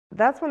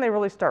That's when they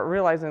really start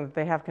realizing that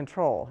they have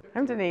control.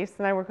 I'm Denise,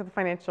 and I work with the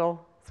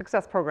Financial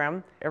Success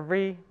Program.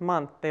 Every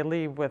month they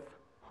leave with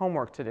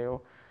homework to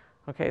do.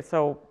 Okay,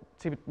 so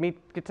to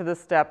get to this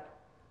step,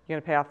 you're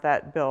going to pay off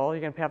that bill, you're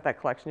going to pay off that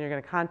collection, you're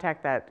going to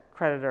contact that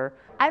creditor.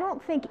 I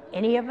don't think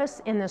any of us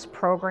in this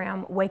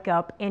program wake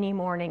up any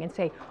morning and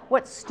say,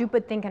 what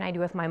stupid thing can I do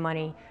with my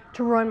money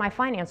to ruin my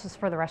finances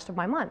for the rest of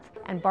my month?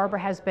 And Barbara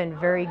has been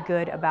very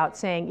good about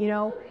saying, you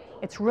know,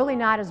 it's really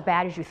not as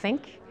bad as you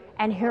think,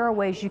 and here are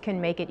ways you can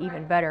make it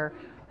even better,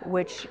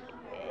 which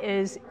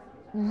is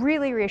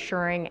really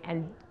reassuring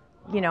and,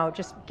 you know,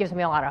 just gives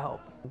me a lot of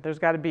hope. There's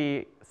got to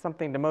be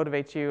something to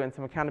motivate you and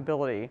some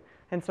accountability.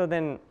 And so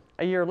then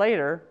a year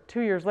later,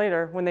 2 years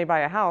later, when they buy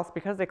a house,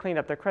 because they cleaned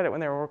up their credit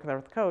when they were working there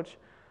with the coach,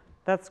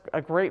 that's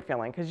a great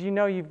feeling because you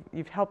know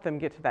you've helped them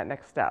get to that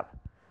next step.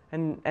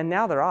 And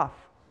now they're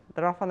off.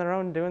 They're off on their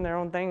own, doing their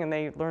own thing, and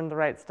they learned the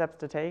right steps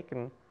to take,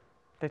 and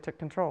they took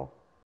control.